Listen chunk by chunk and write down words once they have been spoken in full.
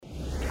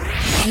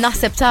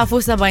naħseb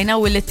tafu sabajna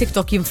u li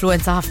TikTok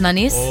influenza ħafna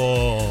nies.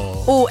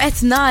 U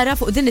qed nara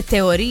fuq din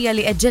it-teorija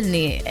li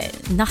qeġġelni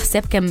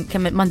naħseb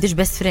kemm m'għandix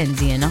best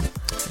friends jiena.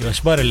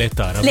 Xbar li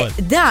tara.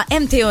 Da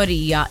hemm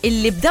teorija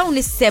illi b'dawn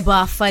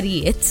is-seba'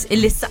 affarijiet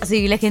illi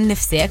staqsilek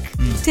innifsek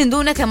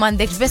tinduna kemm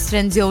għandek best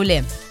friends jew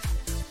le.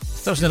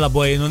 Tawx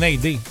nilabwajn u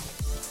ngħidi.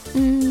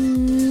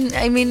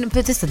 I mean,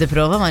 tista'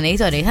 tipprova ma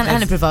ngħid ori, ħan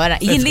nipprova wara.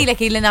 Jien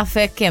lilek illi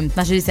nafek kemm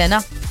 12 sena.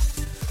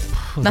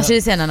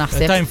 12 sena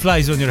naħseb. Time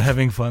flies when you're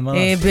having fun.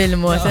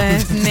 Bil-mod,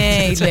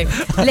 ngħidlek.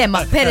 Le,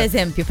 ma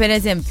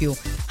pereżempju,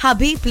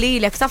 ħabib li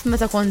lek taf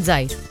meta kont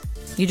żgħir.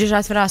 Jiġi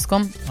ġrat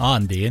fraskom?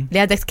 Għandi. Li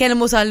għadek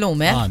tkellmu sal-lum,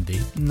 Għandi.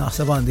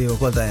 Naħseb għandi u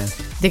kol dajen.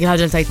 Dik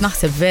il-ħagġa li tajt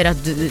naħseb vera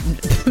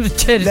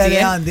ċerti.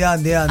 Għandi.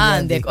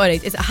 Għandek,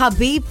 orejt.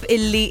 Ħabib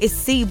illi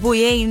issibu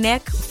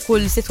jgħinek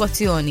f'kull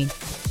situazzjoni.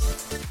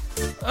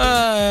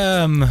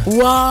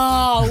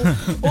 Wow!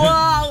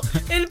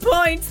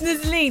 Il-points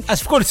nizlin.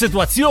 Għax f'kull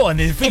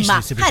situazzjoni. Imma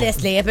ħares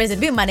li per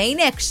eżempju ma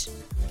ngħinekx.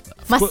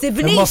 Ma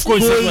sibnix.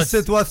 Kull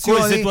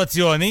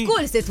situazzjoni.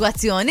 Kull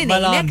situazzjoni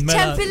ngħinek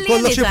ċempilli.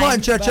 Kollu xi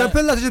panċer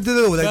ċempilla tiġi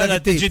bdilulek.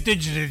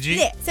 Tiġi.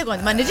 Le,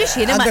 sekond, ma niġix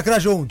jien. Għandek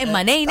raġun.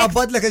 Imma ngħinek.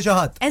 Abadlek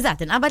il-ġaħat. Eżatt,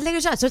 inqabadlek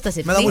il-ġaħat, sorta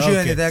sibni. Mela mhux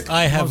jgħidek.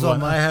 I have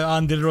one. I have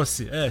Andy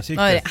Rossi.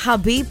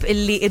 Ħabib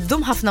illi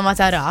iddum ħafna ma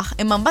taraħ,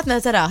 imma mbagħad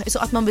meta taraħ isu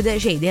qatt ma bidel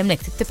xejn,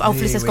 hemmhekk tibqgħu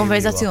fl-istess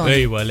konverzazzjoni.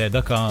 Ejwa, le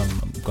dak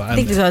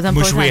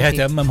mhux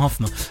wieħed hemm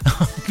ħafna.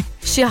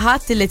 Xi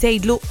ħadd li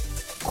tgħidlu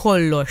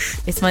kollox,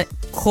 isma'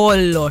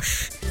 kollox.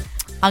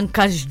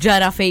 Anka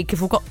ġara fej kif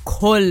ukoll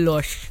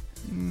kollox.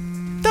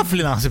 Taf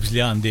li naħsibx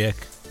li għandi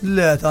hekk.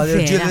 Le,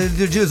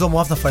 tal-irġiel żommu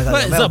ħafna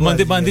affarijiet. Żabb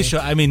m'għandix,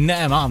 I mean,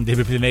 għandi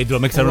ħbib li ngħidlu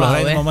iktar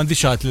oħrajn, ma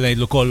m'għandix ħadd li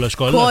ngħidlu kollox.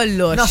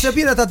 Kollox. Naħseb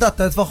jiena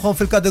tadatta tfaħħom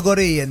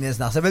fil-kategoriji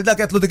nies naħseb il dak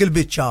qedlu dik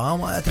il-biċċa.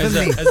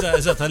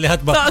 Eżatt, ħalli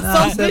ħadd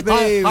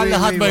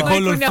ma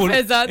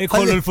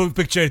jkollu l-full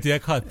picture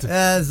tiegħek ħadd.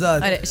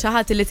 Eżatt. Xi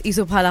ħadd li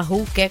tqisu bħala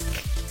ħukek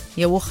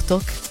jew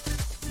uħtok.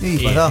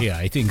 Yeah,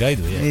 I think I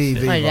do,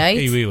 yeah.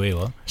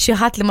 Iwa. Xi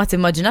ħadd li ma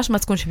timmaġinax ma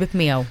tkunx ħbib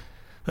miegħu.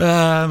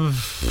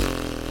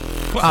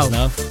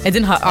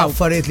 Edin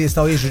affarijiet li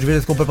jistgħu jiġu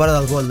ġifieri tkun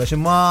preparata għal kollox,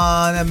 imma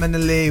nemmen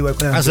li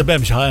jkun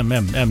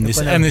hemm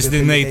nies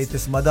li ngħid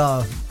tisma' da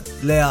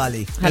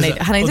leali.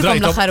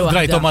 Ħanajdilkom l-aħħar waħda.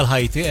 Drajtom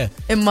għal-ħajti,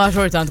 Imma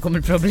xorta għandkom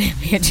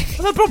il-problemi.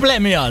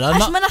 Il-problemi għala.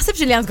 Għax ma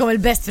naħsibx li għandkom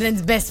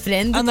il-best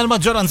friend. Għandna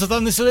l-maġġoranza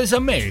tan-nies li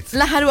semmejt.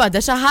 L-aħħar waħda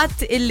xi ħadd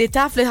illi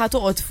taf li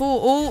ħatoqgħod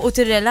fuqu u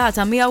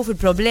tirrelata miegħu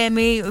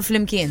fil-problemi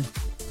flimkien.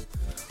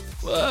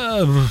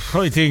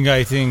 I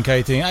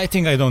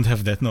think I don't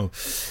have that, no.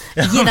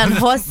 Jiena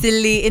nħoss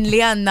illi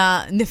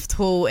għandna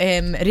niftħu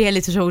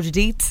reality show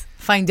ġdid.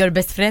 Find your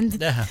best friend.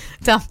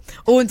 Ta,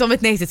 u intom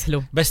it-nejt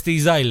titħlu.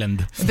 Besties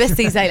Island.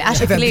 Besties Island.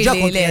 Għax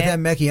li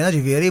hemmhekk jiena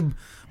ġifieri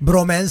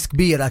bromance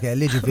kbira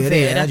kelli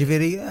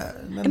ġifieri.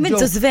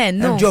 Mintu Sven,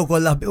 no. Ġew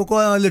kollha u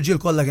l-irġiel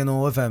kollha kienu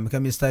fhem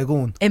kemm jista'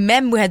 jkun.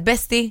 Imem wieħed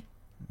besti?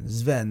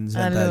 Sven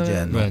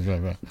tal-ġen.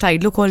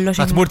 Tajdlu kollox.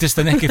 Għatmur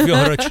tistanek kif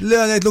joħroġ. Le,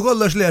 ngħidlu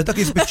kollox le, dak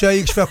jispiċċa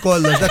jikxfek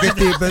kollox, dak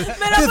it-tip.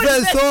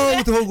 Tifel sow,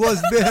 tuħu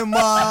għoz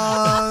bihma.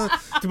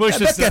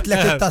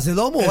 Bekketlek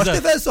it-tasilhom u għax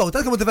tifel sow,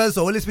 tal-kemm tifel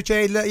sow, li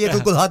spiċċa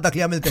jgħidu kulħadd dak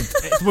li għamilt int.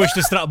 Tmux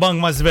tistraq bank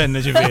ma' Sven,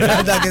 ġifieri.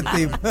 Dak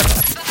it-tip.